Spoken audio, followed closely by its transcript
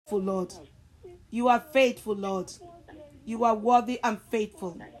faithful, Lord. You are faithful, Lord. You are worthy and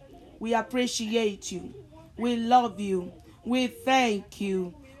faithful. We appreciate you. We love you. We thank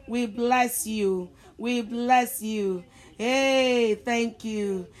you. We bless you. We bless you. Hey, thank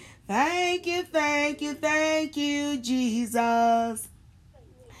you. Thank you, thank you, thank you, Jesus.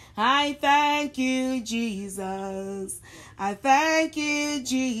 I thank you, Jesus. I thank you,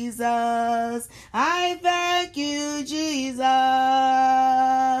 Jesus. I thank you, Jesus.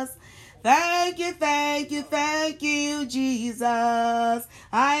 Thank you, thank you, thank you, Jesus.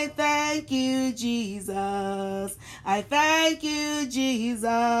 I thank you, Jesus. I thank you,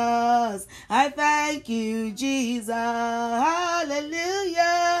 Jesus. I thank you, Jesus.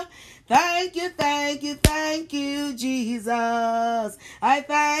 Hallelujah. Thank you, thank you, thank you, Jesus. I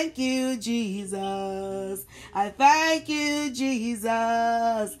thank you, Jesus. I thank you,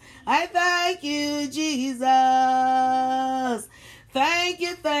 Jesus. I thank you, Jesus. Thank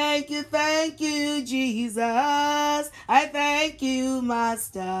you, thank you, thank you, Jesus. I thank you,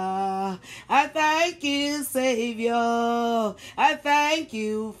 Master. I thank you, Savior. I thank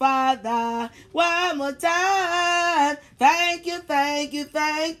you, Father. One more time. Thank you, thank you,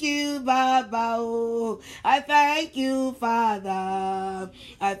 thank you, Baba. Oh, I thank you, Father.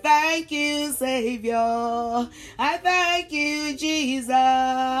 I thank you, Savior. I thank you, Jesus.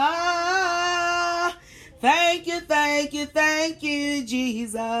 Thank you, thank you, thank you,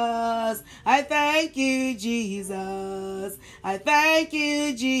 Jesus. I thank you, Jesus. I thank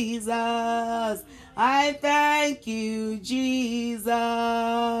you, Jesus. I thank you, Jesus.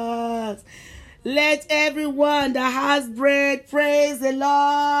 Let everyone that has bread praise the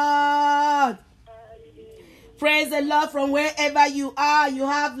Lord. Praise the Lord from wherever you are. You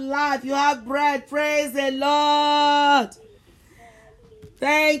have life, you have bread. Praise the Lord.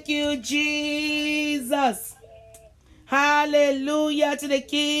 Thank you, Jesus. Hallelujah to the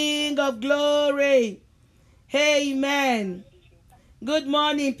King of glory. Amen. Good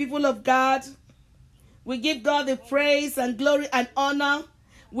morning, people of God. We give God the praise and glory and honor.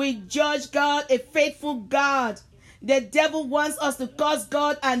 We judge God, a faithful God. The devil wants us to curse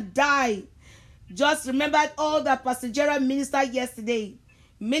God and die. Just remembered all that Pastor Gerald ministered yesterday.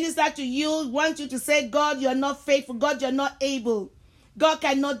 Minister to you, want you to say, God, you're not faithful. God, you're not able. God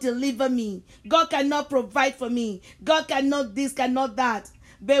cannot deliver me. God cannot provide for me. God cannot this, cannot that.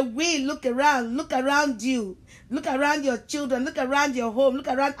 But we look around you. Look around your children. Look around your home. Look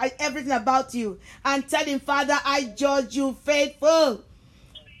around everything about you. And tell him, Father, I judge you faithful.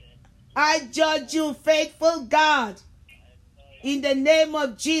 I judge you faithful, God. In the name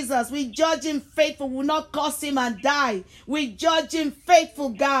of Jesus, we judge him faithful. We will not curse him and die. We judge him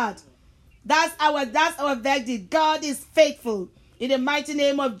faithful, God. That's our verdict. God is faithful. In the mighty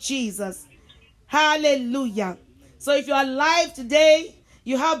name of Jesus. Hallelujah. So if you are alive today,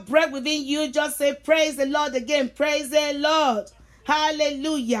 you have breath within you, just say praise the Lord again. Praise the Lord.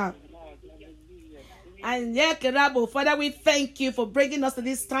 Hallelujah. And Father, we thank you for bringing us to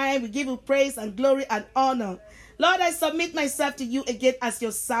this time. We give you praise and glory and honor. Lord, I submit myself to you again as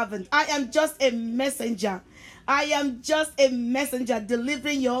your servant. I am just a messenger. I am just a messenger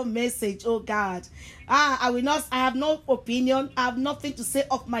delivering your message, oh God. I have no opinion. I have nothing to say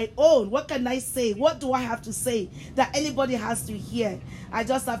of my own. What can I say? What do I have to say that anybody has to hear? I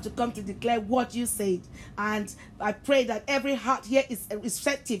just have to come to declare what you said. And I pray that every heart here is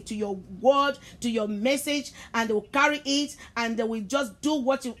receptive to your word, to your message, and they will carry it, and they will just do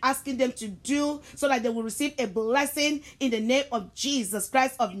what you're asking them to do, so that they will receive a blessing in the name of Jesus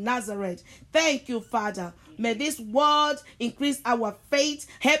Christ of Nazareth. Thank you, Father. May this word increase our faith,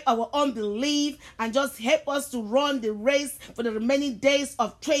 help our unbelief, and just help us to run the race for the remaining days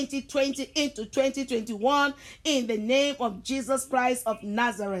of 2020 into 2021 in the name of Jesus Christ of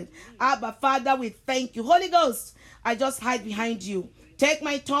Nazareth. Abba, Father, we thank you. Holy Ghost, I just hide behind you. Take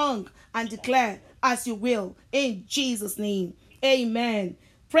my tongue and declare as you will in Jesus' name. Amen.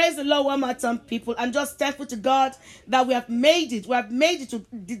 Praise the Lord one more time, people. I'm just thankful to God that we have made it. We have made it to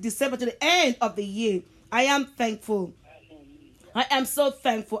December, to the end of the year. I am thankful. I am so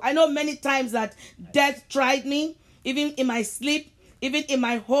thankful. I know many times that death tried me, even in my sleep, even in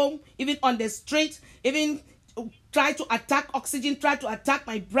my home, even on the street, even tried to attack oxygen, tried to attack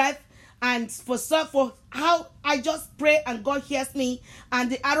my breath. And for how I just pray and God hears me, and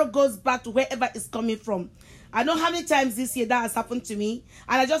the arrow goes back to wherever it's coming from. I know how many times this year that has happened to me.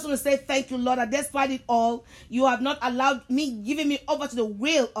 And I just want to say thank you, Lord, that despite it all, you have not allowed me, giving me over to the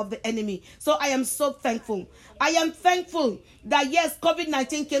will of the enemy. So I am so thankful. I am thankful that, yes,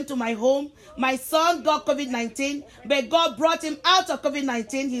 COVID-19 came to my home. My son got COVID-19, but God brought him out of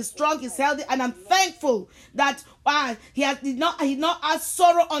COVID-19. He's strong, he's healthy, and I'm thankful that He not add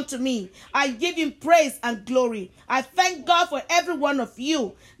sorrow unto me. I give him praise and glory. I thank God for every one of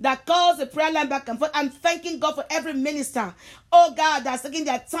you that calls the prayer line back and forth. I'm thanking God for every minister, oh God, that's taking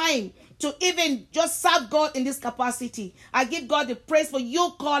their time to even just serve God in this capacity. I give God the praise for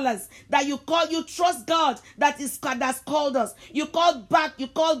you callers, that you trust God that's called us. You called back.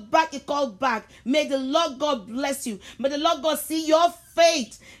 May the Lord God bless you. May the Lord God see your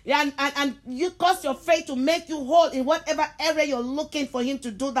faith and you cause your faith to make you whole in whatever area you're looking for him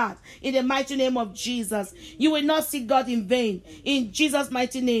to do that. In the mighty name of Jesus. You will not see God in vain. In Jesus'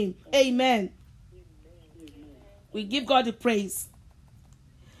 mighty name. Amen. We give God the praise.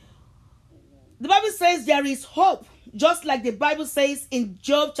 The Bible says there is hope, just like the Bible says in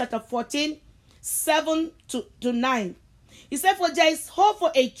Job chapter 14, 7 to 9. He said, for there is hope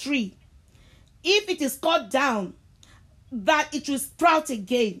for a tree, if it is cut down, that it will sprout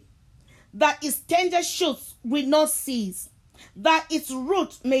again, that its tender shoots will not cease, that its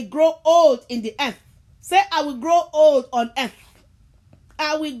root may grow old in the earth. Say, I will grow old on earth.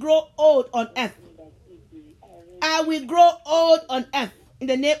 I will grow old on earth. I will grow old on earth in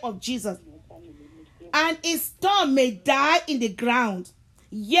the name of Jesus. And its stem may die in the ground,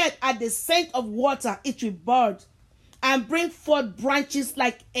 yet at the scent of water it will bud and bring forth branches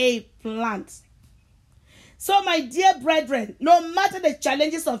like a plant. So, my dear brethren, no matter the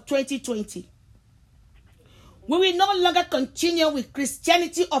challenges of 2020, we will no longer continue with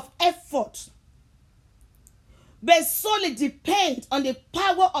Christianity of effort, but solely depend on the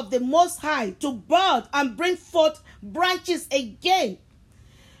power of the Most High to bud and bring forth branches again.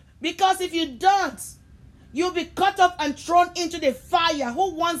 Because if you don't, you'll be cut off and thrown into the fire.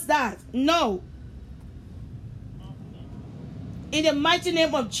 Who wants that? No. In the mighty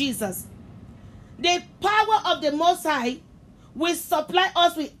name of Jesus. The power of the Most High will supply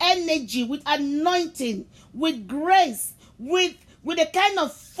us with energy, with anointing, with grace, with the kind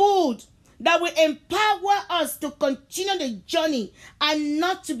of food that will empower us to continue the journey and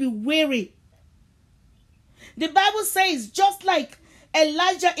not to be weary. The Bible says, just like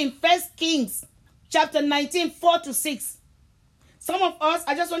Elijah in 1 Kings chapter 19, 4 to 6. Some of us,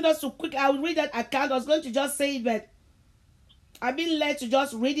 I just want us to quick, I will read that account. I was going to just say it, but I've been led to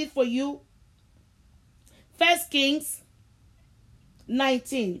just read it for you. 1 Kings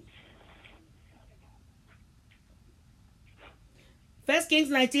 19. 1 Kings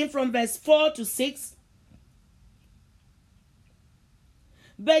 19 from verse 4 to 6.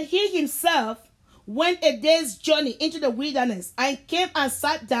 But he himself went a day's journey into the wilderness and came and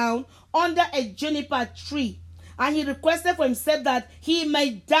sat down under a juniper tree. And he requested for himself that he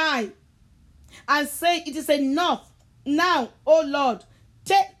may die and say, it is enough. Now, O Lord,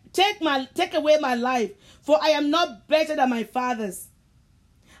 take away my life, for I am not better than my fathers.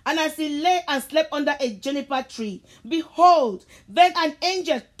 And as he lay and slept under a juniper tree, behold, then an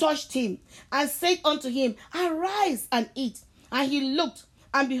angel touched him and said unto him, arise and eat. And he looked,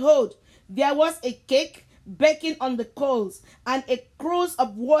 and behold, there was a cake baking on the coals, and a cruse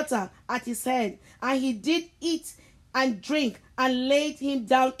of water at his head. And he did eat and drink, and laid him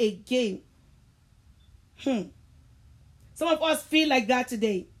down again. Some of us feel like that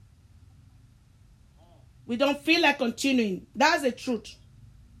today. We don't feel like continuing. That's the truth.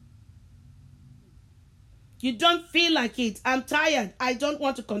 You don't feel like it. I'm tired. I don't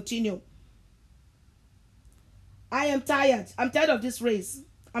want to continue. I am tired. I'm tired of this race.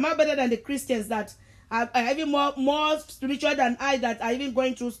 I'm not better than the Christians that are even more spiritual than I, that are even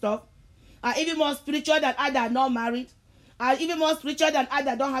going through stuff. Are even more spiritual than I that are not married. Are even more spiritual than I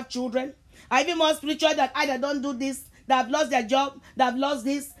that don't have children. Are even more spiritual than I that don't do this, that have lost their job, that have lost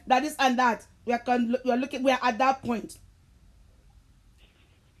this and that. We are at that point.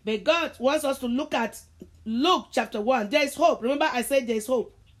 But God wants us to look at Luke chapter 1. There is hope. Remember, I said there is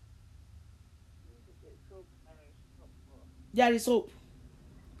hope. There is hope.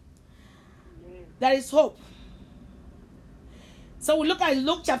 There is hope. So we look at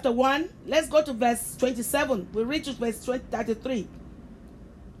Luke chapter 1. Let's go to verse 27. We read to verse 33.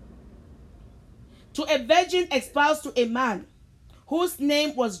 To a virgin espoused to a man whose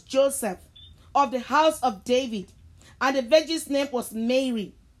name was Joseph, of the house of David, and the virgin's name was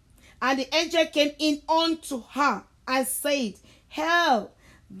Mary. And the angel came in unto her and said, Hail,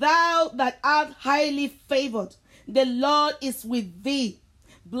 thou that art highly favored, the Lord is with thee.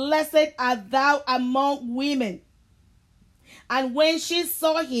 Blessed art thou among women. And when she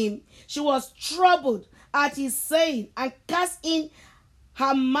saw him, she was troubled at his saying, and cast in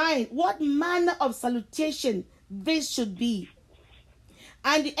her mind what manner of salutation this should be.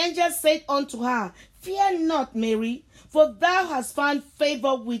 And the angel said unto her, Fear not, Mary, for thou hast found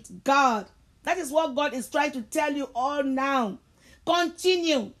favor with God. That is what God is trying to tell you all now.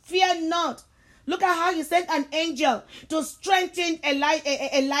 Continue. Fear not. Look at how he sent an angel to strengthen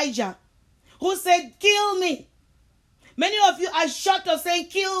Elijah, who said, kill me. Many of you are short of saying,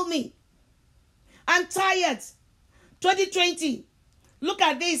 kill me. I'm tired. 2020. Look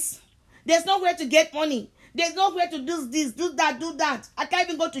at this. There's nowhere to get money. There's nowhere to do this, do that, do that. I can't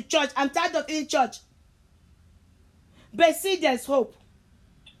even go to church. I'm tired of in church. But see, there's hope.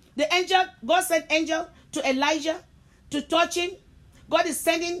 The angel, God sent angel to Elijah to touch him. God is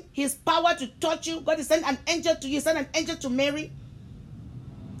sending his power to touch you. God is sending an angel to you. Send an angel to Mary.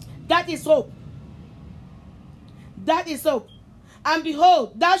 That is hope. That is hope. And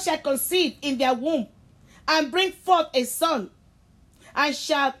behold, thou shalt conceive in their womb, and bring forth a son, and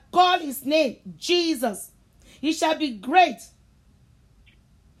shall call his name Jesus. He shall be great,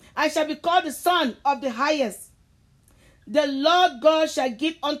 and shall be called the Son of the Highest. The Lord God shall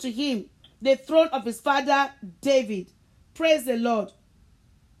give unto him the throne of his father David. Praise the Lord.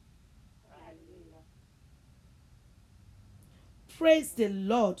 Praise the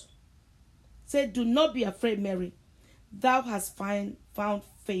Lord. Say, do not be afraid, Mary. Thou hast found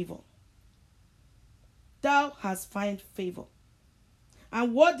favor. Thou hast found favor.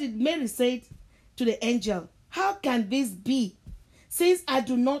 And what did Mary say to the angel? How can this be, since I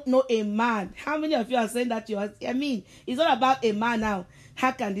do not know a man? How many of you are saying that to us? I mean, it's not about a man now.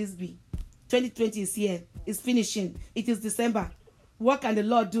 How can this be? 2020 is here. It's finishing. It is December. What can the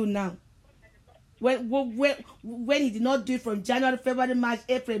Lord do now? When he did not do it from January, February, March,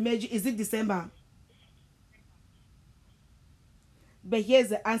 April, May, is it December? But here's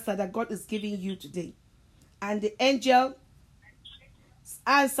the answer that God is giving you today. And the angel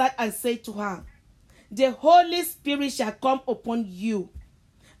answered and said to her, the Holy Spirit shall come upon you,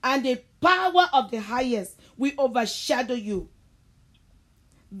 and the power of the highest will overshadow you.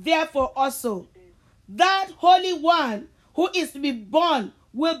 Therefore also, that Holy One who is to be born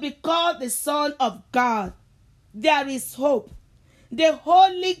will be called the Son of God. There is hope. The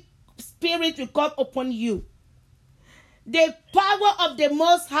Holy Spirit will come upon you. The power of the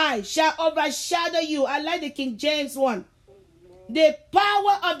Most High shall overshadow you. I like the King James one. The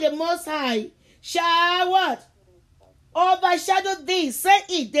power of the Most High shall what? Overshadow thee. Say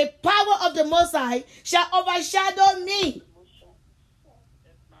it. The power of the Most High shall overshadow me.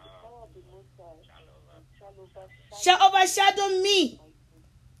 Shall overshadow me.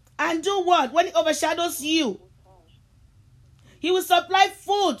 And do what? When it overshadows you, he will supply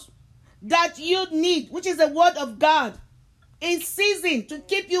food that you need, which is the word of God, in season to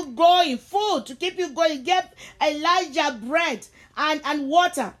keep you going. Food to keep you going. Get Elijah bread and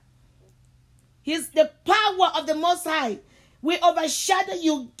water. The power of the Most High will overshadow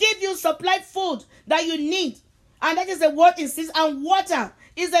you, give you supply food that you need. And that is the word in season. And water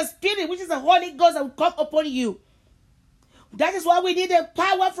is the Spirit, which is the Holy Ghost that will come upon you. That is why we need the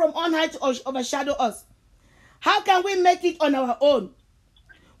power from on high to overshadow us. How can we make it on our own?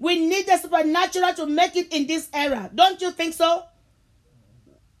 We need the supernatural to make it in this era. Don't you think so?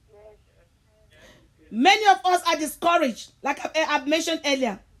 Many of us are discouraged, like I've mentioned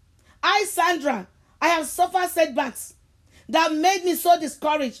earlier. Sandra, I have suffered setbacks that made me so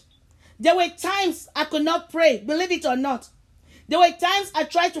discouraged. There were times I could not pray, believe it or not. There were times I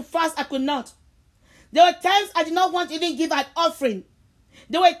tried to fast, I could not. There were times I did not want to even give an offering.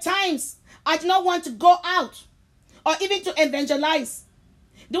 There were times I did not want to go out or even to evangelize.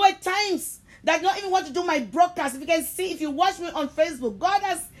 There were times that I did not even want to do my broadcast. If you can see, if you watch me on Facebook, God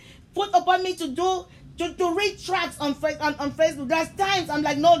has put upon me to read tracts on Facebook. There's times I'm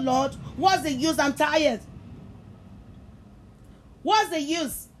like, no, Lord, what's the use? I'm tired. What's the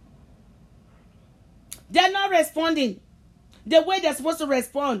use? They're not responding the way they're supposed to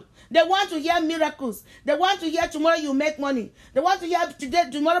respond. They want to hear miracles. They want to hear tomorrow you make money. They want to hear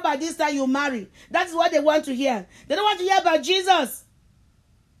tomorrow by this time you marry. That's what they want to hear. They don't want to hear about Jesus.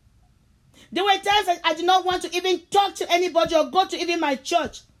 There were times that I did not want to even talk to anybody or go to even my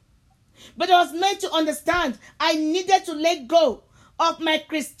church. But I was meant to understand I needed to let go of my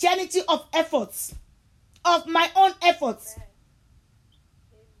Christianity of efforts, of my own efforts,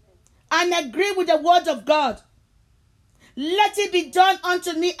 and agree with the word of God. Let it be done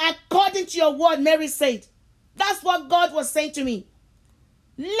unto me according to your word, Mary said. That's what God was saying to me.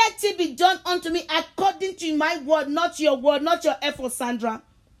 Let it be done unto me according to my word, not your word, not your effort, Sandra.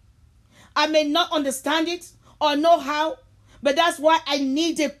 I may not understand it or know how, but that's why I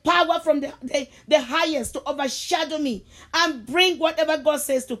need the power from the highest to overshadow me and bring whatever God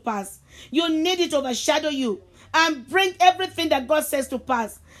says to pass. You need it to overshadow you and bring everything that God says to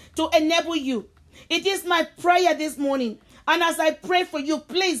pass to enable you. It is my prayer this morning. And as I pray for you,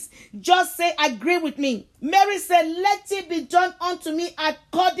 please just say, agree with me. Mary said, let it be done unto me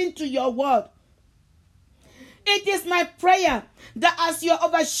according to your word. It is my prayer that as you are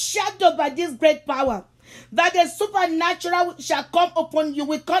overshadowed by this great power, that the supernatural shall come upon you,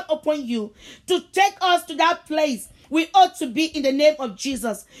 will come upon you to take us to that place we ought to be in the name of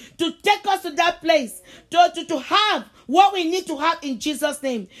Jesus. To take us to that place, to have what we need to have in Jesus'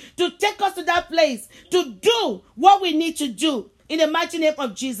 name. To take us to that place, to do what we need to do in the mighty name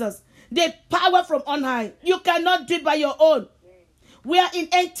of Jesus. The power from on high. You cannot do it by your own. We are in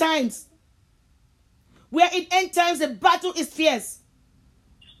end times. We are in end times. The battle is fierce.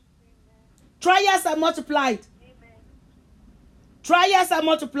 Trials are multiplied. Trials are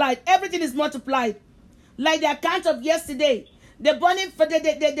multiplied. Everything is multiplied. Like the account of yesterday, the burning for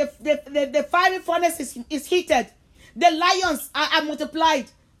the fiery furnace is heated. The lions are multiplied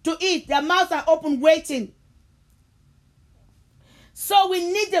to eat. Their mouths are open, waiting. So we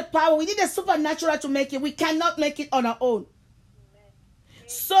need the power. We need the supernatural to make it. We cannot make it on our own.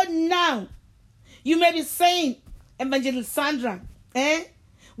 So now, you may be saying, Evangelist Sandra,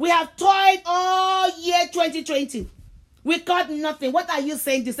 we have toiled all year 2020. We got nothing. What are you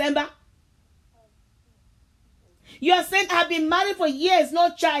saying, December? You are saying, I've been married for years,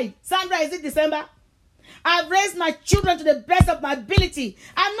 no child. Sandra, is it December? I've raised my children to the best of my ability.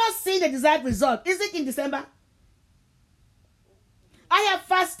 I'm not seeing the desired result. Is it in December? I have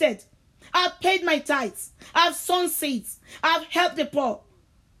fasted. I've paid my tithes. I've sown seeds. I've helped the poor.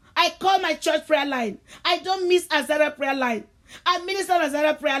 I call my church prayer line. I don't miss Azara prayer line. I minister on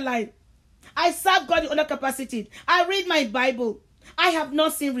Azara prayer line. I serve God in other capacity. I read my Bible. I have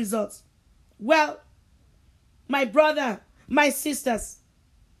not seen results. Well, my brother, my sisters,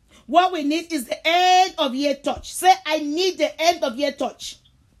 what we need is the end of year touch. Say, I need the end of year touch.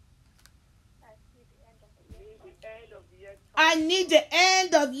 I need the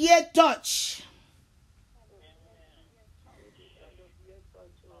end of year touch.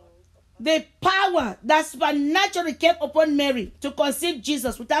 The power that supernaturally came upon Mary to conceive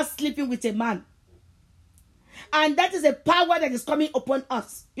Jesus without sleeping with a man. And that is a power that is coming upon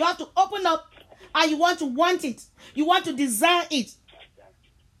us. You have to open up and you want it. You want to desire it.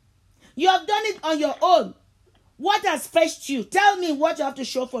 You have done it on your own. What has fetched you? Tell me what you have to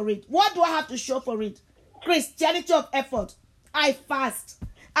show for it. What do I have to show for it? Christianity of effort. I fast.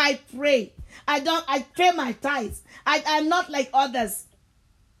 I pray. I pay my tithes. I'm not like others.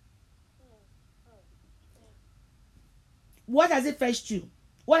 What has it fetched you?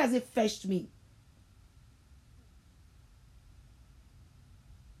 What has it fetched me?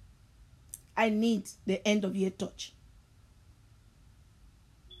 I need the end of year touch.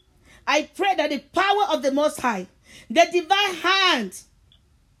 I pray that the power of the Most High, the divine hand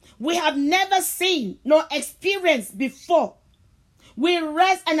we have never seen nor experienced before, will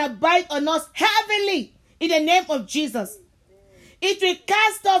rest and abide on us heavily in the name of Jesus. It will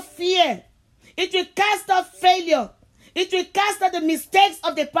cast off fear. It will cast off failure. It will cast out the mistakes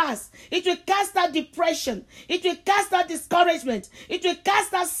of the past. It will cast out depression. It will cast out discouragement. It will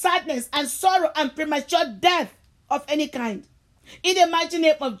cast out sadness and sorrow and premature death of any kind. In the mighty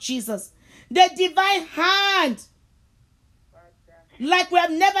name of Jesus. The divine hand, like we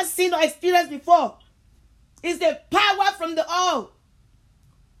have never seen or experienced before, is the power from the all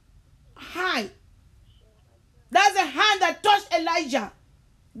high. That's the hand that touched Elijah.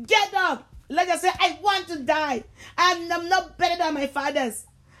 Get up. Elijah said, I want to die. I'm not better than my fathers.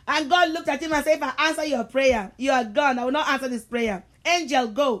 And God looked at him and said, if I answer your prayer, you are gone. I will not answer this prayer. Angel,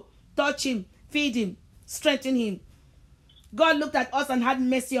 go. Touch him. Feed him. Strengthen him. God looked at us and had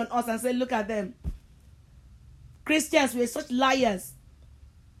mercy on us and said, look at them. Christians, we are such liars.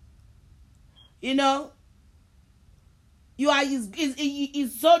 You know, you are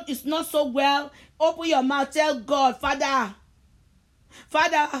it's not so well. Open your mouth. Tell God, Father,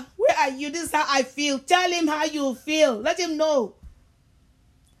 where are you? This is how I feel. Tell him how you feel. Let him know.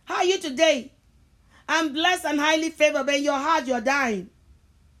 How are you today? I'm blessed and highly favored, but in your heart you're dying.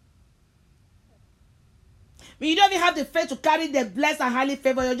 But you don't even have the faith to carry the blessed and highly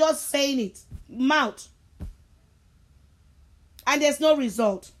favored. You're just saying it. Mouth. And there's no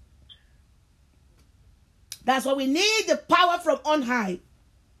result. That's why we need the power from on high.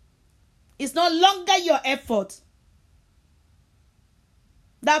 It's no longer your effort.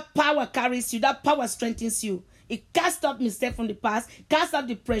 That power carries you. That power strengthens you. It casts off mistakes from the past, casts off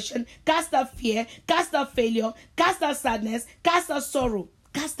depression, casts off fear, casts off failure, casts off sadness, casts off sorrow,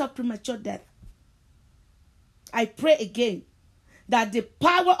 casts off premature death. I pray again that the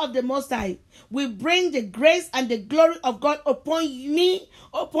power of the Most High will bring the grace and the glory of God upon me,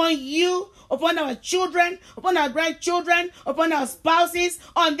 upon you, upon our children, upon our grandchildren, upon our spouses,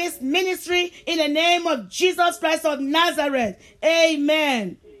 on this ministry, in the name of Jesus Christ of Nazareth.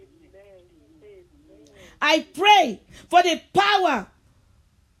 Amen. I pray for the power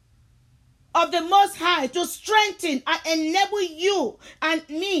of the Most High to strengthen and enable you and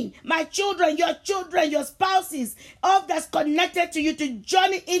me, my children, your spouses, all that's connected to you to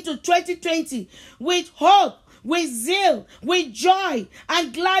journey into 2020 with hope, with zeal, with joy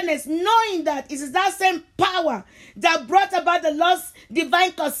and gladness, knowing that it is that same power that brought about the Lord's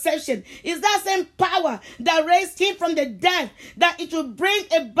divine conception. It's that same power that raised him from the dead, that it will bring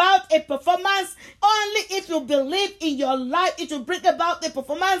about a performance. Only if you believe in your life, it will bring about the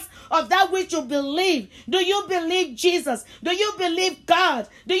performance of that which you believe. Do you believe Jesus? Do you believe God?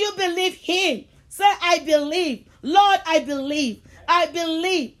 Do you believe him? Say, I believe. Lord, I believe. I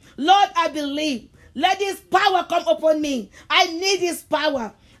believe. Lord, I believe. Let this power come upon me. I need this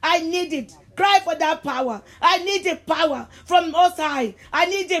power. I need it. Cry for that power. I need the power from Most High. I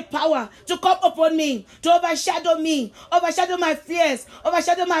need the power to come upon me, to overshadow me, overshadow my fears,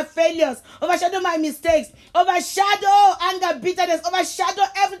 overshadow my failures, overshadow my mistakes, overshadow anger, bitterness, overshadow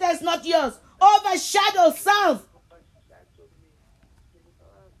everything that's not yours, overshadow self.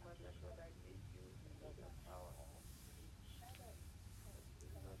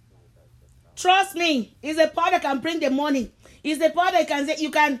 Trust me, it's a power that can bring the money. It's the power that can say you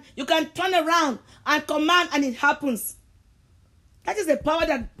can turn around and command and it happens. That is the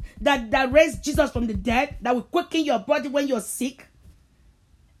power that raised Jesus from the dead, that will quicken your body when you're sick.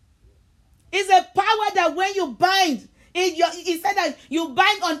 It's a power that when you bind, he said that you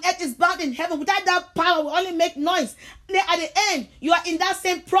bind on earth is bound in heaven. Without that power, will only make noise. Then at the end, you are in that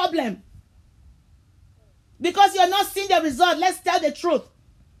same problem. Because you're not seeing the result. Let's tell the truth.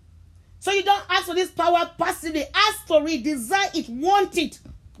 So you don't ask for this power passively. Ask for it, desire it, want it.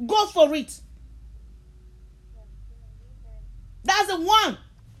 Go for it. That's the one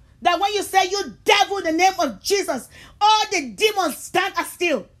that when you say, you devil, in the name of Jesus, all the demons stand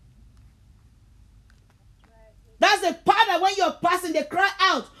still. That's the part that when you're passing, they cry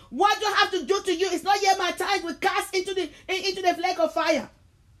out. What do you have to do to you? It's not yet my time. We cast into the lake of fire.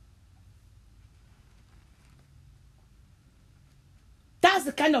 That's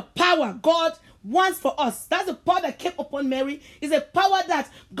the kind of power God wants for us. That's the power that came upon Mary. It's a power that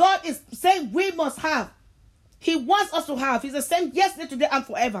God is saying we must have. He wants us to have. He's the same yesterday, today, and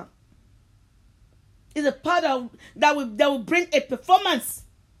forever. It's a power that will bring a performance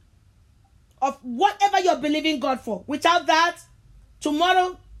of whatever you're believing God for. Without that,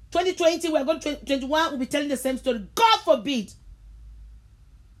 tomorrow, 2020, we're going to 2021, we'll be telling the same story. God forbid.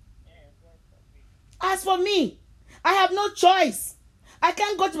 As for me, I have no choice. I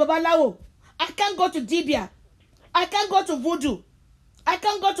can't go to Babalawo. I can't go to Dibia. I can't go to Voodoo. I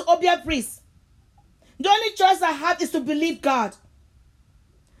can't go to Obia Priest. The only choice I have is to believe God.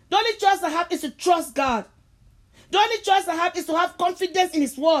 The only choice I have is to trust God. The only choice I have is to have confidence in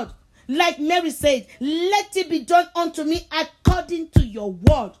his word. Like Mary said, let it be done unto me according to your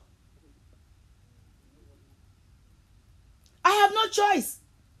word. I have no choice.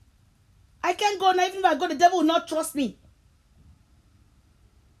 I can't go now. Even if I go, the devil will not trust me.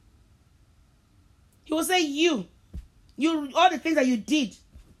 He will say, you, all the things that you did,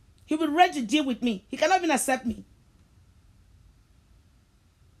 he will be ready to deal with me. He cannot even accept me.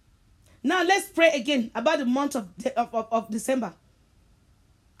 Now let's pray again about the month of December.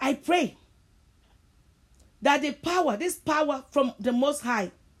 I pray that this power from the Most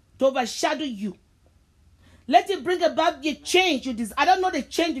High to overshadow you, let it bring about the change you desire. I don't know the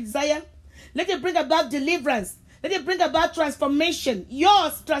change you desire. Let it bring about deliverance. Let it bring about transformation.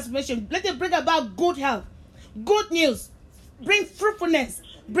 Your transformation. Let it bring about good health. Good news. Bring fruitfulness.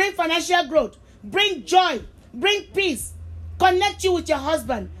 Bring financial growth. Bring joy. Bring peace. Connect you with your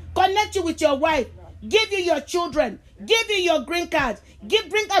husband. Connect you with your wife. Give you your children. Give you your green card.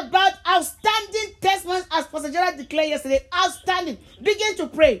 Bring about outstanding testimonies, as Pastor Gerald declared yesterday. Outstanding. Begin to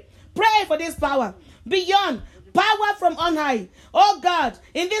pray. Pray for this power. Beyond. Power from on high. Oh God,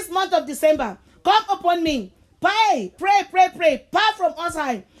 in this month of December, come upon me. Pray. Power from on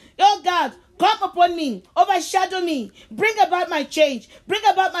high. Oh God, come upon me. Overshadow me. Bring about my change. Bring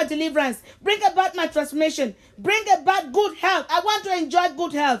about my deliverance. Bring about my transformation. Bring about good health. I want to enjoy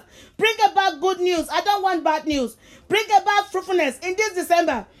good health. Bring about good news. I don't want bad news. Bring about fruitfulness in this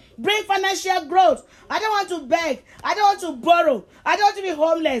December. Bring financial growth. I don't want to beg. I don't want to borrow. I don't want to be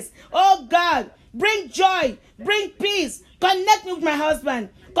homeless. Oh God, bring joy. Bring peace. Connect me with my husband.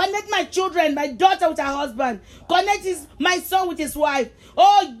 Connect my children, my daughter with her husband. Connect my son with his wife.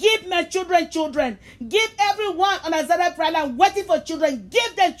 Oh, give my children children. Give everyone on Azara Prayer Line waiting for children.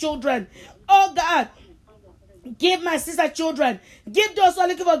 Give them children. Oh God. Give my sister children. Give those who are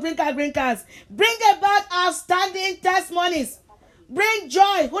looking for green cards. Bring about outstanding testimonies. Bring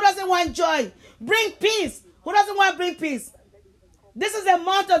joy. Who doesn't want joy? Bring peace. Who doesn't want to bring peace? This is the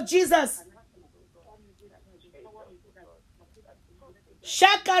month of Jesus.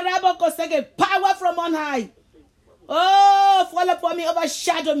 Shakarabo Kosege, power from on high. Oh, fall upon me,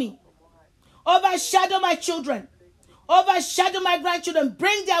 overshadow me. Overshadow my children. Overshadow my grandchildren.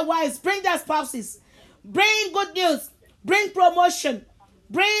 Bring their wives, bring their spouses. Bring good news. Bring promotion.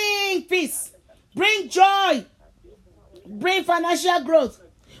 Bring peace. Bring joy. Bring financial growth.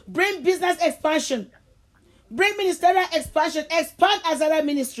 Bring business expansion. Bring ministerial expansion. Expand Azara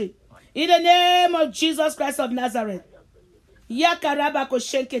ministry. In the name of Jesus Christ of Nazareth. Yaka rabako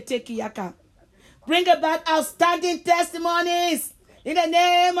shenke teki yaka. Bring about outstanding testimonies. In the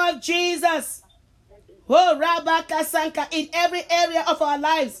name of Jesus. Oh, Rabaka Sanka, in every area of our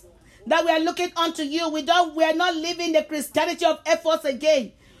lives that we are looking unto you. We are not living the Christianity of efforts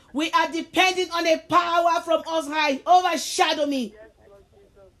again. We are depending on a power from us high. Overshadow me.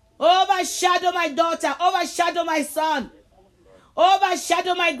 Overshadow my daughter. Overshadow my son.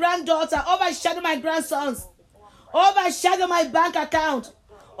 Overshadow my granddaughter. Overshadow my grandsons. Overshadow my bank account.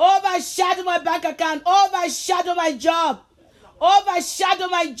 Overshadow my bank account. Overshadow my job. Overshadow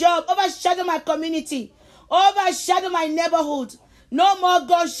my job. Overshadow my community. Overshadow my neighborhood. No more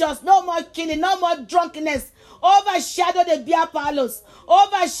gunshots. No more killing. No more drunkenness. Overshadow the beer parlors.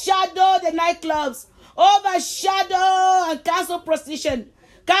 Overshadow the nightclubs. Overshadow and cancel prostitution.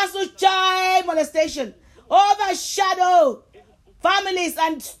 Cancel child molestation. Overshadow families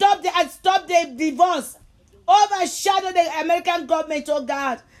and stop the divorce. Overshadow the American government, oh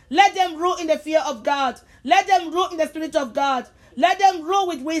God. Let them rule in the fear of God. Let them rule in the spirit of God. Let them rule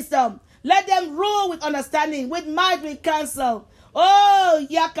with wisdom. Let them rule with understanding, with might, with counsel. Oh,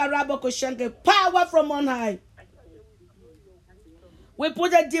 Yakarabo Koshenke, power from on high. We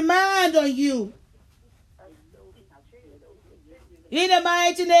put a demand on you. In the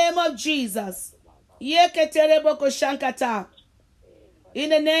mighty name of Jesus. Yeketerebo Koshankata.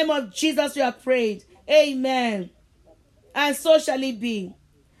 In the name of Jesus we have prayed. Amen. And so shall it be.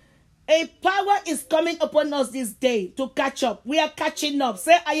 A power is coming upon us this day to catch up. We are catching up.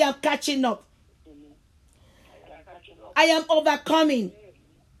 Say, I am catching up. I am overcoming.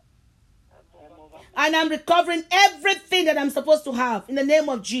 And I'm recovering everything that I'm supposed to have in the name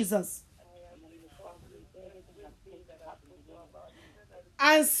of Jesus.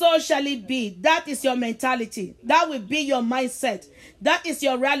 And so shall it be. That is your mentality. That will be your mindset. That is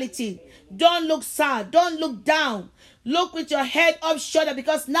your reality. Don't look sad. Don't look down. Look with your head up shoulder,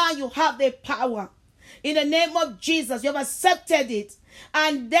 because now you have the power. In the name of Jesus, you have accepted it.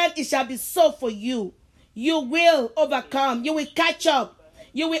 And then it shall be so for you. You will overcome. You will catch up.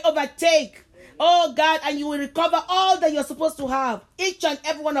 You will overtake. Oh God, and you will recover all that you're supposed to have. Each and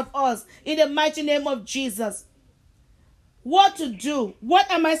every one of us. In the mighty name of Jesus. What to do? What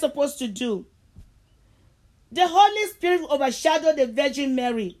am I supposed to do? The Holy Spirit will overshadow the Virgin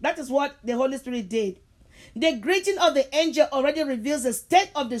Mary. That is what the Holy Spirit did. The greeting of the angel already reveals the state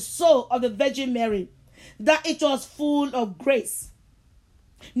of the soul of the Virgin Mary, that it was full of grace.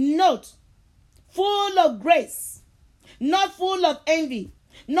 Note, full of grace, not full of envy,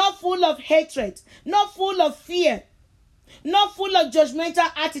 not full of hatred, not full of fear, not full of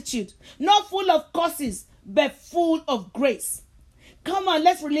judgmental attitude, not full of curses, but full of grace. Come on,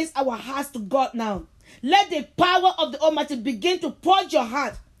 let's release our hearts to God now. Let the power of the Almighty begin to purge your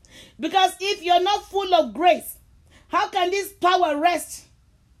heart. Because if you're not full of grace, how can this power rest?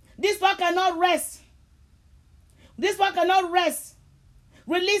 This power cannot rest. This power cannot rest.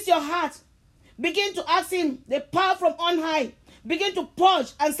 Release your heart. Begin to ask Him, the power from on high. Begin to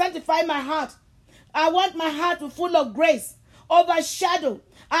purge and sanctify my heart. I want my heart to be full of grace. Overshadow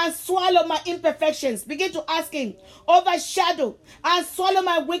and swallow my imperfections. Begin to ask Him. Overshadow and swallow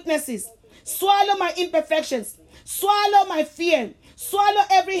my weaknesses. Swallow my imperfections. Swallow my fear. Swallow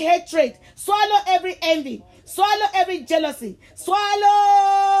every hatred. Swallow every envy. Swallow every jealousy.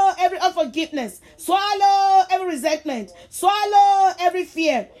 Swallow every unforgiveness. Swallow every resentment. Swallow every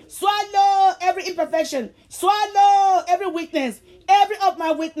fear. Swallow every imperfection. Swallow every weakness. Every of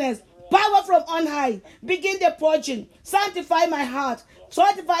my weakness. Power from on high. Begin the purging. Sanctify my heart.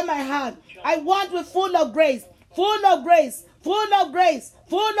 Sanctify my heart. I want to be full of grace. Full of grace. Full of grace.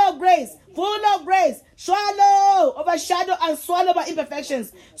 Full of grace. Full of grace. Swallow, overshadow, and swallow my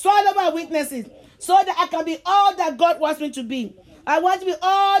imperfections. Swallow my weaknesses, so that I can be all that God wants me to be. I want to be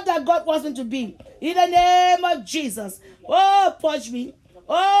all that God wants me to be. In the name of Jesus. Oh, purge me.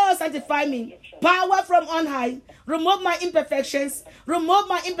 Oh, sanctify me. Power from on high. Remove my imperfections. Remove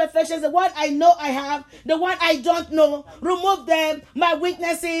my imperfections. The one I know I have. The one I don't know. Remove them. My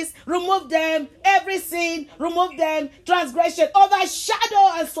weaknesses. Remove them. Every sin. Remove them. Transgression.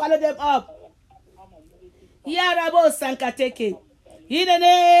 Overshadow and swallow them up. Yarabo Sankateke. In the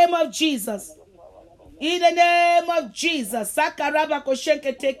name of Jesus. In the name of Jesus. Sakaraba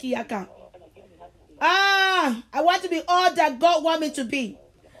Koshenke Teki Yaka. I want to be all that God wants me to be.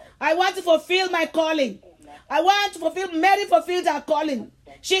 I want to fulfill my calling. I want to fulfill, Mary fulfilled her calling.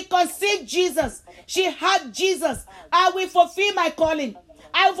 She conceived Jesus. She had Jesus. I will fulfill my calling.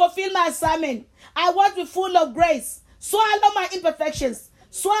 I will fulfill my assignment. I want to be full of grace. Swallow my imperfections.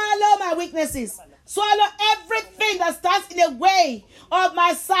 Swallow my weaknesses. Swallow everything that stands in the way of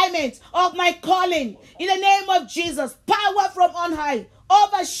my assignment, of my calling. In the name of Jesus, power from on high.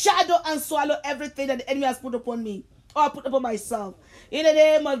 Overshadow and swallow everything that the enemy has put upon me or put upon myself. In the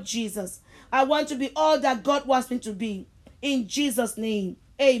name of Jesus, I want to be all that God wants me to be. In Jesus' name,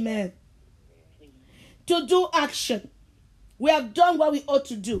 amen. To do action. We have done what we ought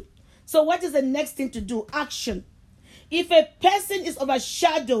to do. So what is the next thing to do? Action. If a person is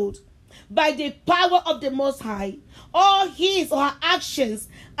overshadowed by the power of the Most High, all his or her actions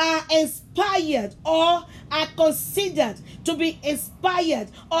are inspired or are considered to be inspired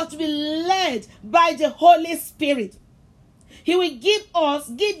or to be led by the Holy Spirit. He will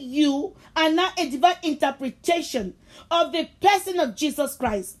give you and now a divine interpretation of the person of Jesus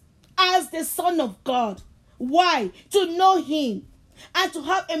Christ as the Son of God. Why? To know him and to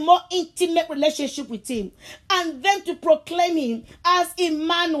have a more intimate relationship with him, and then to proclaim him as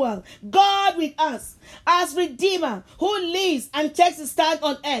Emmanuel, God with us, as Redeemer who lives and takes his stand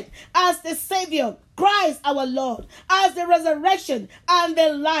on earth, as the Savior, Christ our Lord, as the resurrection and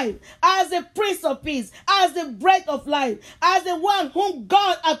the life, as the Prince of Peace, as the bread of life, as the one whom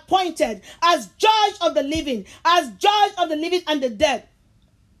God appointed as judge of the living, and the dead.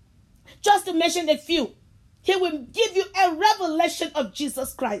 Just to mention a few. He will give you a revelation of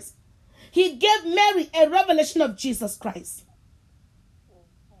Jesus Christ. He gave Mary a revelation of Jesus Christ.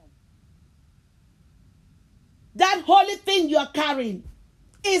 That holy thing you are carrying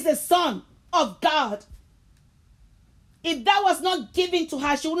is the Son of God. If that was not given to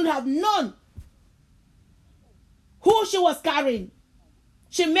her, she wouldn't have known who she was carrying.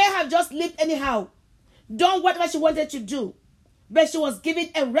 She may have just lived anyhow, done whatever she wanted to do, but she was given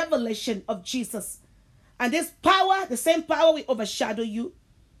a revelation of Jesus. And this power, the same power, will overshadow you,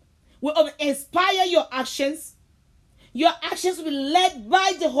 will inspire your actions. Your actions will be led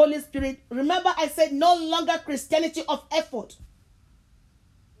by the Holy Spirit. Remember, I said no longer Christianity of effort.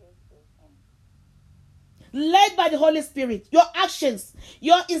 Led by the Holy Spirit. Your actions,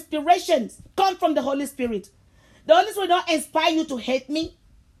 your inspirations come from the Holy Spirit. The Holy Spirit will not inspire you to hate me,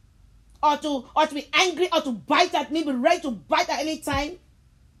 or to be angry, or to bite at me, be ready to bite at any time,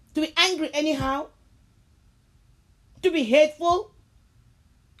 to be angry anyhow, to be hateful,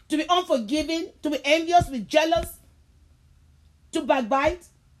 to be unforgiving, to be envious, to be jealous, to backbite.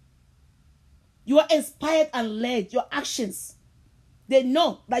 You are inspired and led. Your actions, they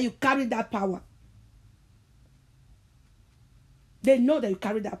know that you carry that power. They know that you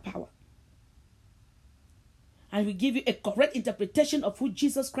carry that power. And we give you a correct interpretation of who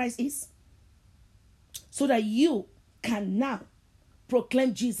Jesus Christ is, so that you can now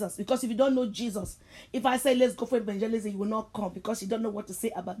proclaim Jesus. Because if you don't know Jesus, if I say let's go for evangelism, you will not come because you don't know what to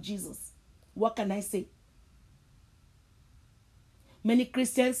say about Jesus. What can I say? Many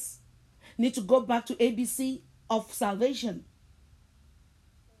Christians need to go back to ABC of salvation.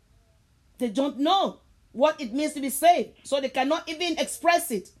 They don't know what it means to be saved, so they cannot even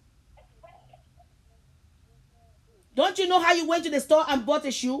express it. Don't you know how you went to the store and bought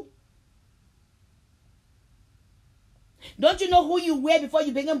a shoe? Don't you know who you were before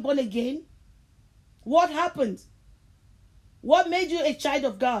you became born again? What happened? What made you a child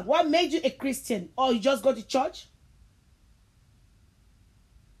of God? What made you a Christian? Or you just go to church?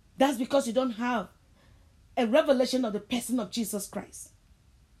 That's because you don't have a revelation of the person of Jesus Christ.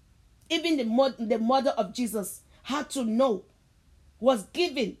 Even the mother of Jesus had to know, was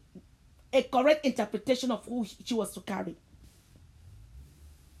given a correct interpretation of who she was to carry.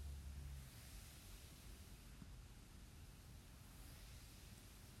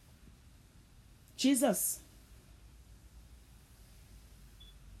 Jesus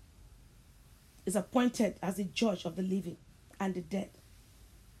is appointed as the judge of the living and the dead.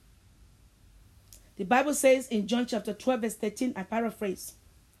 The Bible says in John chapter 12 verse 13, I paraphrase,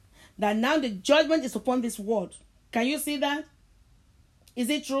 that now the judgment is upon this world. Can you see that? Is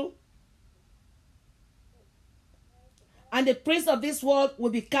it true? And the prince of this world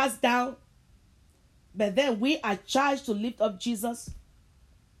will be cast down. But then we are charged to lift up Jesus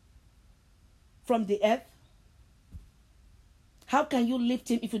from the earth. How can you lift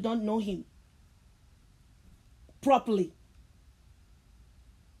him if you don't know him properly?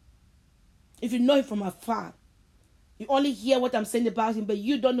 If you know him from afar, you only hear what I'm saying about him, but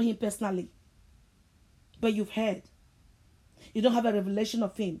you don't know him personally. But you've heard. You don't have a revelation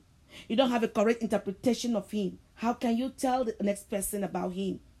of him. You don't have a correct interpretation of him. How can you tell the next person about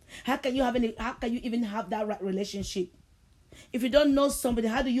him? How can you even have that right relationship? If you don't know somebody,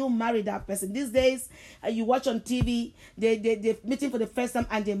 how do you marry that person? These days, you watch on TV, they're meeting for the first time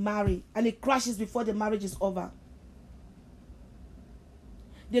and they marry. And it crashes before the marriage is over.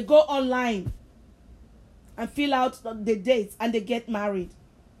 They go online and fill out the dates and they get married.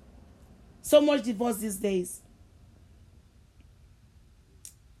 So much divorce these days.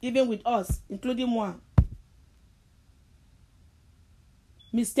 Even with us, including one.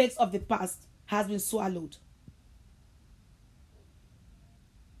 Mistakes of the past has been swallowed.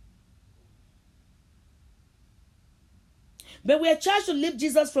 But we are charged to lift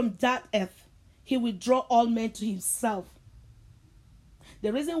Jesus from that earth. He will draw all men to himself.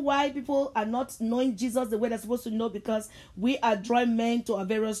 The reason why people are not knowing Jesus the way they're supposed to know, because we are drawing men to our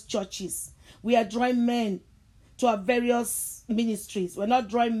various churches. We are drawing men to our various ministries. We're not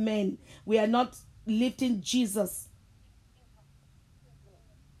drawing men. We are not lifting Jesus.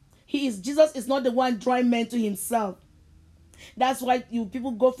 Jesus is not the one drawing men to himself. That's why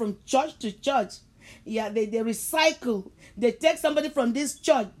people go from church to church. Yeah, they recycle. They take somebody from this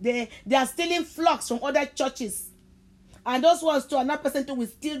church. They are stealing flocks from other churches. And those ones to another person too will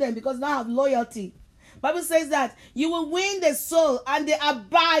steal them because they don't have loyalty. Bible says that you will win the soul and they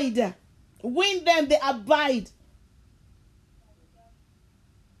abide. Win them, they abide.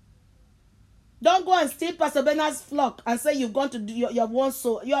 Don't go and steal Pastor Bernard's flock and say you've gone to do, you have one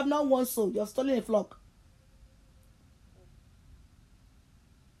soul. You have not one soul. You have stolen a flock.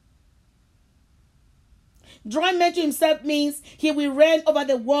 Drawing men to himself means he will reign over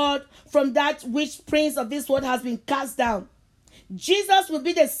the world from that which prince of this world has been cast down. Jesus will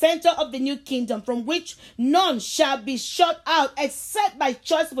be the center of the new kingdom from which none shall be shut out except by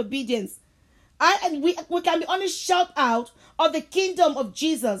choice of obedience. We can be only shut out of the kingdom of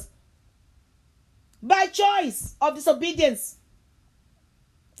Jesus by choice of disobedience.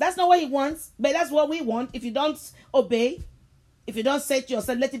 That's not what he wants, but that's what we want. If you don't obey, if you don't say to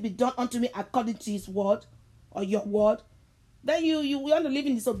yourself, let it be done unto me according to his word or your word, then you want to live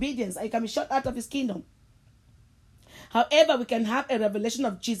in disobedience and you can be shut out of his kingdom. However, we can have a revelation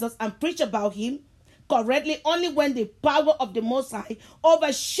of Jesus and preach about him correctly only when the power of the Most High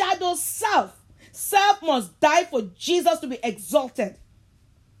overshadows self. Self must die for Jesus to be exalted.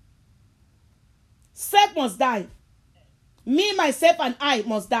 Self must die. Me, myself, and I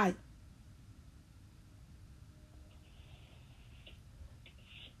must die.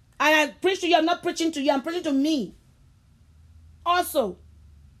 And I preach to you. I'm not preaching to you. I'm preaching to me. Also,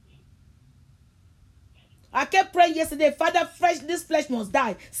 I kept praying yesterday, Father, this flesh must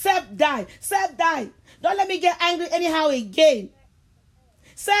die. Self die. Self die. Don't let me get angry anyhow again.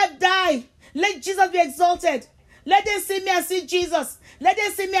 Self die. Let Jesus be exalted. Let them see me and see Jesus. Let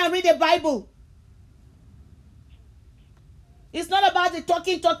them see me and read the Bible. It's not about the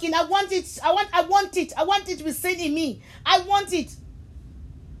talking. I want it. I want it. I want it to be seen in me. I want it.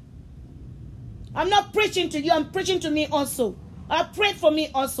 I'm not preaching to you. I'm preaching to me also. I prayed for me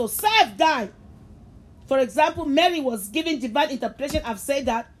also. Self die. For example, Mary was given divine interpretation. I've said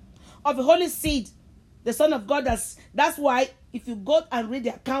that. Of the Holy Seed, the Son of God. That's why if you go and read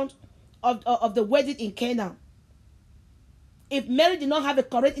the account of the wedding in Cana, if Mary did not have a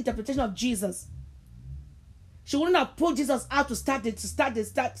correct interpretation of Jesus, she wouldn't have pulled Jesus out to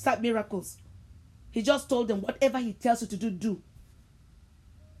start miracles. He just told them, whatever he tells you to do, do.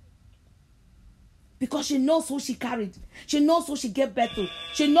 Because she knows who she carried. She knows who she gave birth to.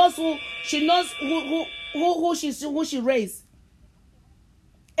 She knows who she raised.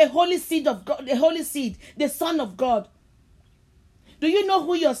 A holy seed of God, a holy seed, the Son of God. Do you know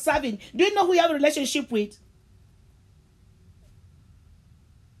who you're serving? Do you know who you have a relationship with?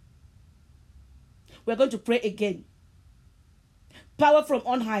 We're going to pray again. Power from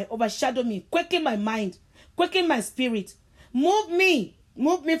on high, overshadow me, quicken my mind, quicken my spirit. Move me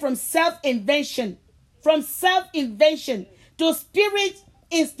from self-invention to spirit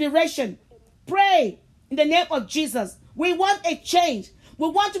inspiration. Pray in the name of Jesus. We want a change. We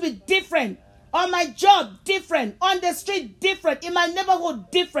want to be different. On my job, different. On the street, different. In my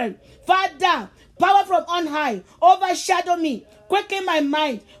neighborhood, different. Father, Power from on high, overshadow me. Quicken my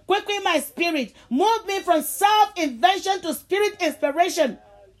mind, quicken my spirit. Move me from self-invention to spirit inspiration.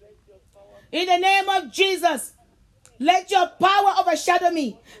 In the name of Jesus, let your power overshadow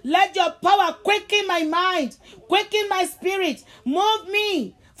me. Let your power quicken my mind, quicken my spirit. Move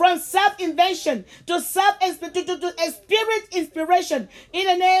me from self-invention to spirit inspiration. In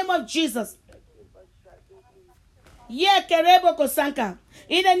the name of Jesus.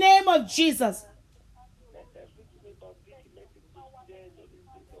 In the name of Jesus.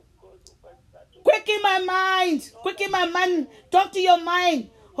 Quicken my mind. Quicken my mind. Talk to your mind.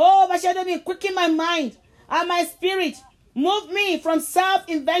 Oh, overshadow me. Quicken my mind and my spirit. Move me from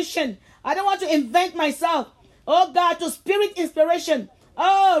self-invention. I don't want to invent myself. Oh God, to spirit inspiration.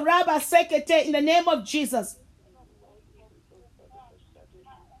 Oh, Rabba Sekete, in the name of Jesus.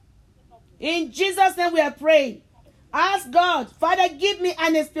 In Jesus' name we are praying. Ask God, Father, give me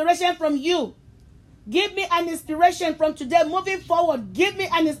an inspiration from you. Give me an inspiration from today moving forward. Give me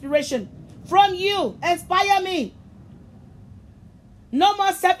an inspiration from you. Inspire me. No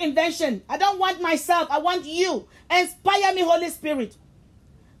more self-invention. I don't want myself. I want you. Inspire me, Holy Spirit.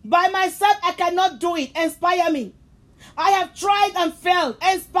 By myself, I cannot do it. Inspire me. I have tried and failed.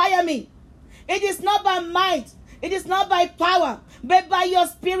 Inspire me. It is not by might. It is not by power, but by your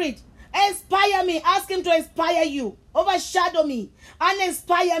spirit. Inspire me. Ask him to inspire you. Overshadow me and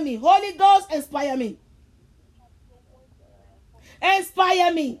inspire me. Holy Ghost, inspire me.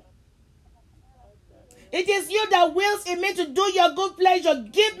 Inspire me. It is you that wills in me to do your good pleasure.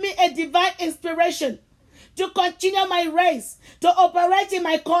 Give me a divine inspiration to continue my race, to operate in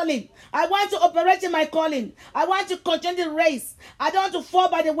my calling. I want to operate in my calling. I want to continue the race. I don't want to fall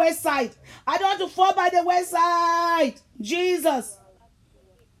by the wayside. I don't want to fall by the wayside. Jesus.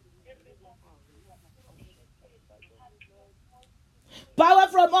 Power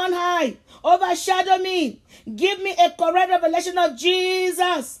from on high, overshadow me. Give me a correct revelation of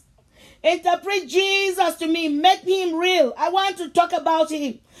Jesus. Interpret Jesus to me. Make him real. I want to talk about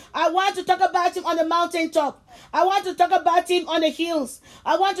him. I want to talk about him on the mountaintop. I want to talk about him on the hills.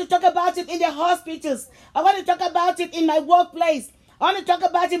 I want to talk about him in the hospitals. I want to talk about him in my workplace. I want to talk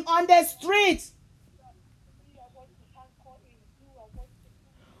about him on the streets.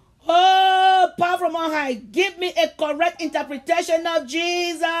 Oh, power from on high. Give me a correct interpretation of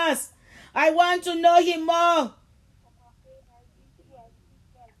Jesus. I want to know him more.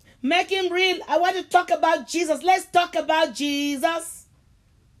 Make him real. I want to talk about Jesus. Let's talk about Jesus.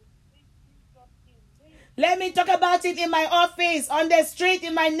 Let me talk about it in my office, on the street,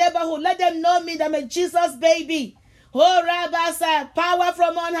 in my neighborhood. Let them know me that I'm a Jesus baby. Oh, Rabasa, power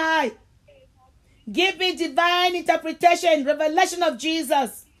from on high. Give me divine interpretation, revelation of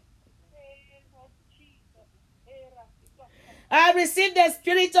Jesus. I receive the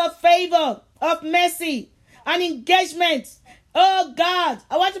spirit of favor, of mercy, and engagement. Oh God,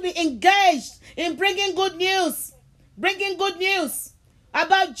 I want to be engaged in bringing good news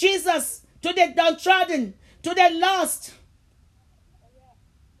about Jesus to the downtrodden, to the lost.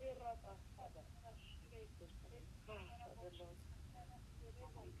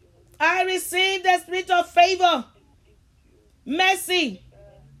 I receive the spirit of favor, mercy,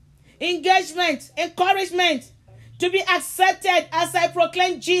 engagement, encouragement to be accepted as I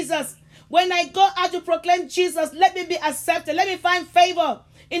proclaim Jesus. When I go out to proclaim Jesus, let me be accepted. Let me find favor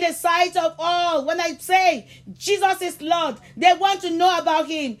in the sight of all. When I say Jesus is Lord, they want to know about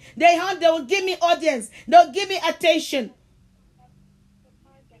him. They will give me audience. They'll give me attention.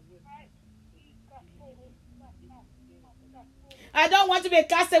 I don't want to be a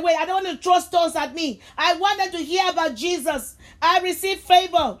castaway. I don't want to throw stones at me. I want them to hear about Jesus. I receive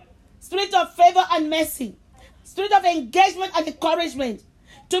favor, spirit of favor and mercy, spirit of engagement and encouragement,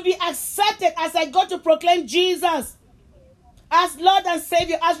 to be accepted as I go to proclaim Jesus as Lord and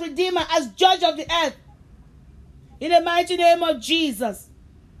Savior, as Redeemer, as Judge of the earth. In the mighty name of Jesus.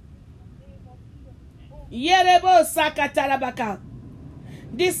 Yerebo Sakatarabaka.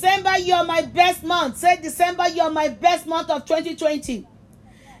 December, you're my best month. Say December, you're my best month of 2020.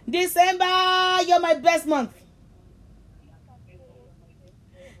 December, you're my best month.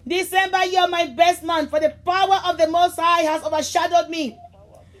 December, you're my best month, for the power of the Most High has overshadowed me.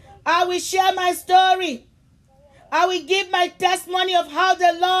 I will share my story. I will give my testimony of how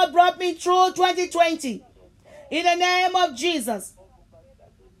the Lord brought me through 2020. In the name of Jesus.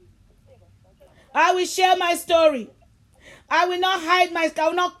 I will share my story. I will not hide I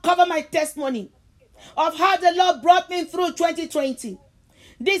will not cover my testimony of how the Lord brought me through 2020.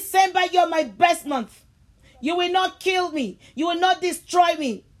 December, you're my best month. You will not kill me. You will not destroy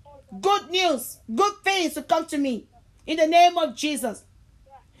me. Good news, good things to come to me. In the name of Jesus.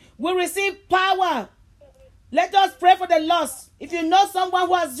 We receive power. Let us pray for the lost. If you know someone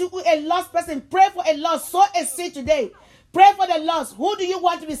who has a lost person, pray for a lost. Sow a seed today. Pray for the lost. Who do you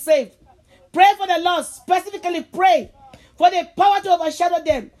want to be saved? Pray for the lost. Specifically pray for the power to overshadow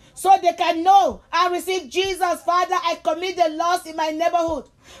them so they can know and receive Jesus. Father, I commit the lost in my neighborhood.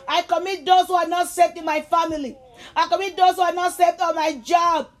 I commit those who are not saved in my family. I commit those who are not saved on my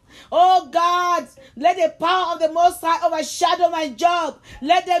job. Oh God, let the power of the Most High overshadow my job.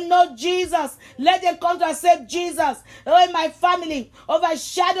 Let them know Jesus. Let them come to accept Jesus. Oh, in my family,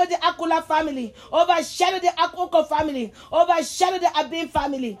 overshadow the Akula family. Overshadow the Akuko family. Overshadow the Abin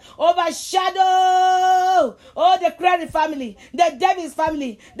family. Overshadow, oh, the Crary family, the Davis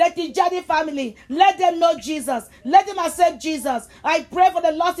family, the Tijani family. Let them know Jesus. Let them accept Jesus. I pray for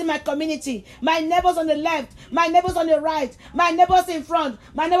the lost in my community. My neighbors on the left, my neighbors on the right, my neighbors in front,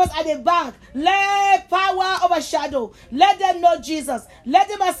 my neighbors at the back. Let power overshadow. Let them know Jesus. Let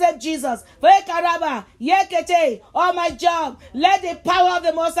them accept Jesus. On my job, let the power of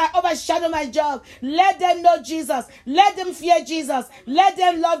the Most High overshadow my job. Let them know Jesus. Let them fear Jesus. Let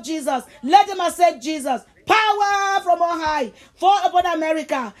them love Jesus. Let them accept Jesus. Power from on high. Fall upon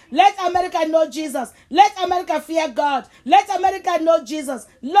America. Let America know Jesus. Let America fear God. Let America know Jesus.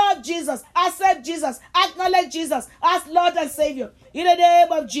 Love Jesus. Accept Jesus. Acknowledge Jesus as Lord and Savior. In the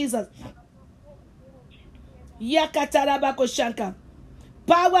name of Jesus. Yakatarabakoshanka.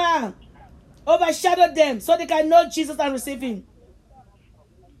 Power. Overshadow them so they can know Jesus and receive Him.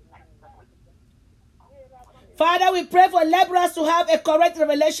 Father, we pray for laborers to have a correct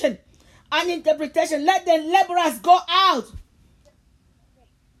revelation and interpretation. Let the laborers go out.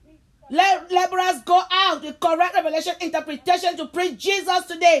 Let laborers go out with correct revelation, interpretation to preach Jesus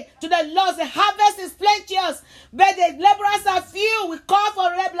today to the lost. The harvest is plenteous, but the laborers are few. We call for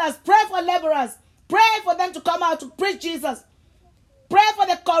laborers. Pray for laborers. Pray for them to come out to preach Jesus. Pray for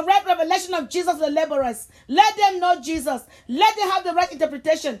the correct revelation of Jesus to the laborers. Let them know Jesus. Let them have the right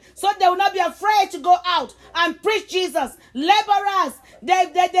interpretation so they will not be afraid to go out and preach Jesus. Laborers, the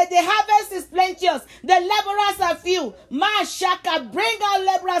harvest is plenteous. The laborers are few. Mashaka, bring out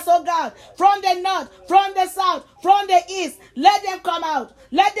laborers, oh God, from the north, from the south, from the east. Let them come out.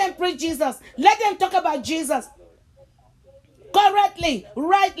 Let them preach Jesus. Let them talk about Jesus correctly,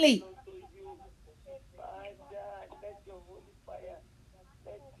 rightly.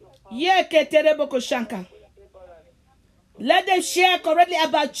 Let them share correctly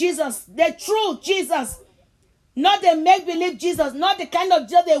about Jesus, the true Jesus, not the make-believe Jesus, not the kind of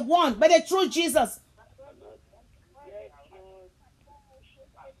Jesus they want, but the true Jesus.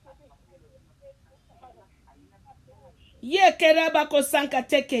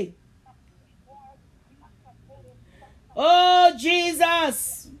 Oh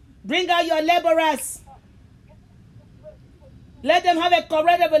Jesus, bring out your laborers. Let them have a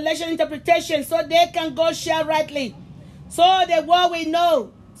correct revelation interpretation so they can go share rightly. So the world will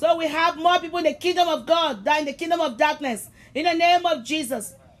know. So we have more people in the kingdom of God than in the kingdom of darkness. In the name of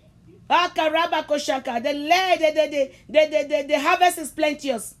Jesus. The harvest is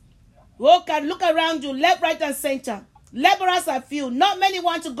plenteous. Look around you, left, right, and center. Laborers are few. Not many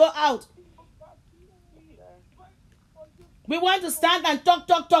want to go out. We want to stand and talk,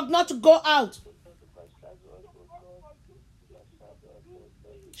 not to go out.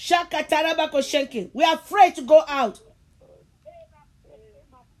 We are afraid to go out.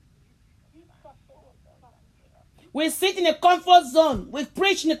 We sit in a comfort zone. We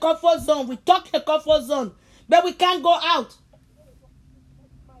preach in a comfort zone. We talk in a comfort zone. But we can't go out.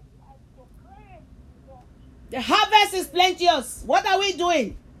 The harvest is plenteous. What are we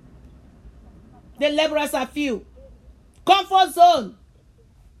doing? The laborers are few. Comfort zone.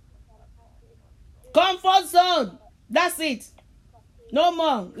 Comfort zone. That's it. No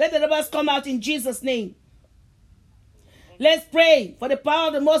more. Let the laborers come out in Jesus' name. Let's pray for the power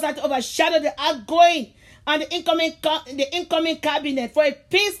of the Most High to overshadow the outgoing and the incoming cabinet for a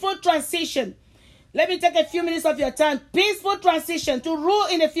peaceful transition. Let me take a few minutes of your time. Peaceful transition to rule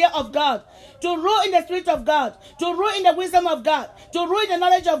in the fear of God, to rule in the spirit of God, to rule in the wisdom of God, to rule in the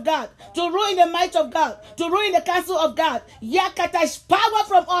knowledge of God, to rule in the might of God, to rule in the counsel of God. Yakatash, power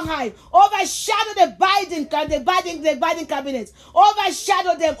from on high. Overshadow the Biden cabinet.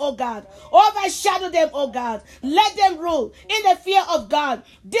 Overshadow them, oh God. Overshadow them, oh God. Let them rule in the fear of God.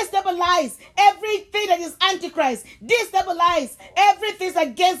 Destabilize everything that is antichrist. Destabilize everything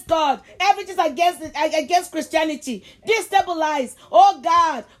against God. Everything against against Christianity. Destabilize, oh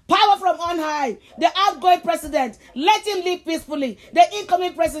God, power from on high. The outgoing president, let him live peacefully. The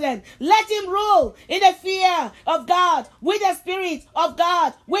incoming president, let him rule in the fear of God, with the spirit of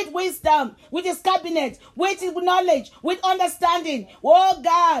God, with wisdom, with his cabinet, with his knowledge, with understanding, oh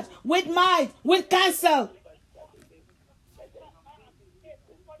God, with might, with counsel.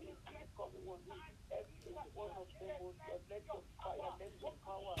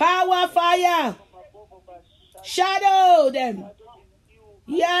 Power, fire, shadow them.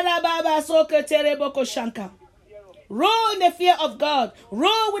 Yara baba soke tereboko shanka. Rule in the fear of God.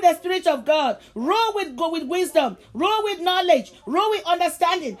 Rule with the spirit of God. Rule with wisdom. Rule with knowledge. Rule with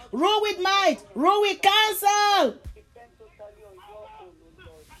understanding. Rule with might. Rule with counsel.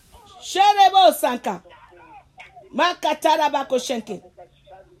 Sherebo sanka. Makatara bako shenke.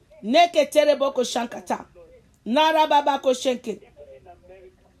 Neke tereboko shankata. Nara babako shenke.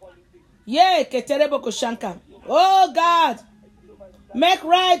 Yeah, keterebo koshanka. Oh God, make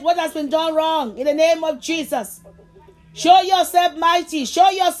right what has been done wrong in the name of Jesus. Show yourself mighty. Show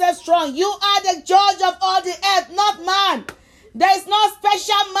yourself strong. You are the judge of all the earth, not man. There is no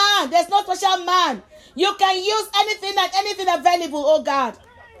special man. There's no special man. You can use anything and anything available, oh God.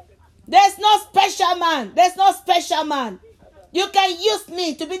 There's no special man. There's no special man. You can use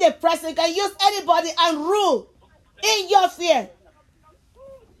me to be the president. You can use anybody and rule in your fear.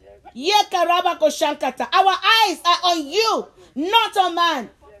 Our eyes are on you, not on man.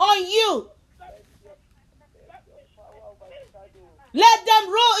 On you. Let them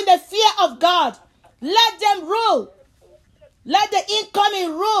rule in the fear of God. Let them rule. Let the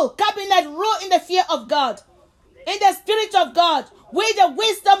incoming rule, cabinet rule in the fear of God. In the spirit of God. With the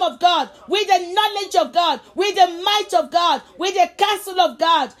wisdom of God. With the knowledge of God. With the might of God. With the counsel of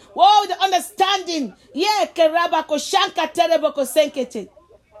God. Oh, the understanding.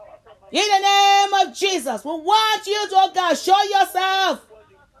 In the name of Jesus, we want you to, oh God, show yourself.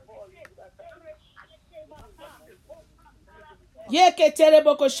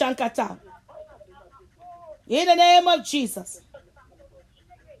 In the name of Jesus.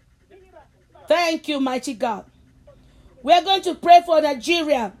 Thank you, mighty God. We are going to pray for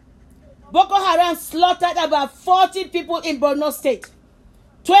Nigeria. Boko Haram slaughtered about 40 people in Borno State.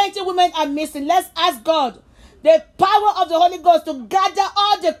 20 women are missing. Let's ask God the power of the Holy Ghost to gather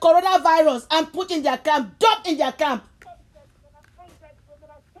all the coronavirus and put in their camp, dump in their camp.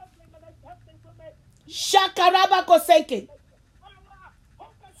 Shakaraba Kosenke.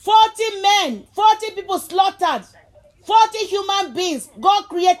 40 men, 40 people slaughtered. 40 human beings, God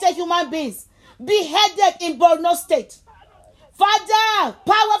created human beings, beheaded in Borno State. Father,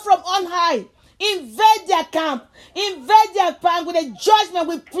 power from on high, invade their camp, invade their camp with a judgment,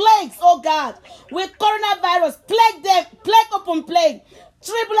 with plagues, oh God, with coronavirus, plague them, plague upon plague,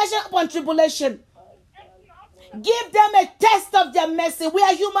 tribulation upon tribulation. Give them a test of their mercy. We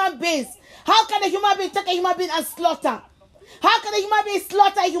are human beings. How can a human being take a human being and slaughter? How can a human being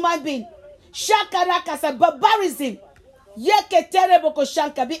slaughter a human being? Shakarakasa, barbarism. Yeketereboko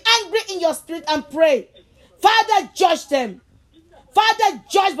shanka. Be angry in your spirit and pray. Father, judge them. Father,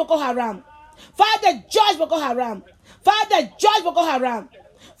 judge Boko Haram. Father, judge Boko Haram. Father, judge Boko Haram.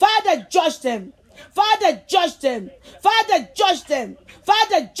 Father, judge them. Father, judge them. Father, judge them.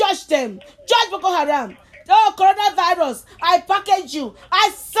 Father, judge them. Judge Boko Haram. Oh, coronavirus, I package you.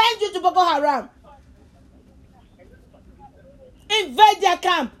 I send you to Boko Haram. Invade their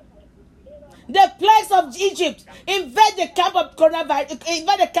camp. The plagues of Egypt. Invade the camp of coronavirus.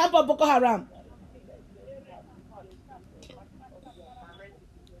 Invade the camp of Boko Haram.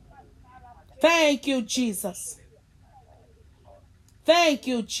 Thank you, Jesus. Thank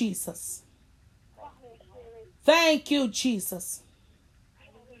you, Jesus. Thank you, Jesus.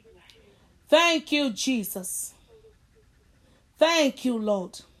 Thank you, Jesus. Thank you,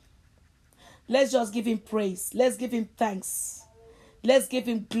 Lord. Let's just give him praise. Let's give him thanks. Let's give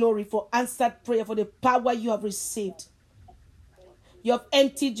him glory for answered prayer, for the power you have received. You have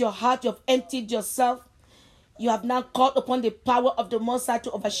emptied your heart. You have emptied yourself. You have now called upon the power of the Most High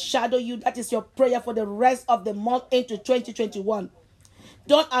to overshadow you. That is your prayer for the rest of the month into 2021.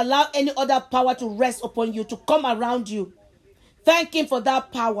 Don't allow any other power to rest upon you, to come around you. Thank him for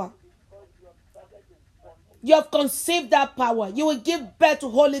that power. You have conceived that power. You will give birth to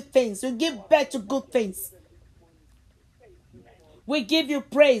holy things. You will give birth to good things. We give you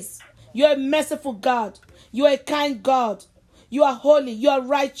praise. You are a merciful God. You are a kind God. You are holy. You are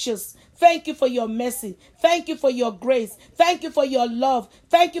righteous. Thank you for your mercy. Thank you for your grace. Thank you for your love.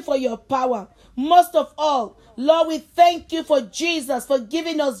 Thank you for your power. Most of all, Lord, we thank you for Jesus, for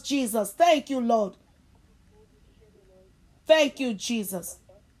giving us Jesus. Thank you, Lord. Thank you, Jesus.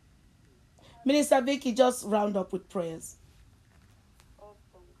 Minister Vicky, just round up with prayers.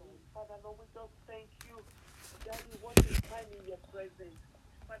 Awesome, God. Father, Lord, we just thank you. Daddy, what a time in your presence.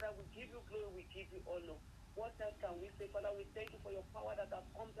 Father, we give you glory, we give you honor. What else can we say? Father, we thank you for your power that has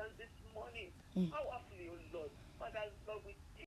come down this morning. Powerfully, oh Lord. Father, Lord, we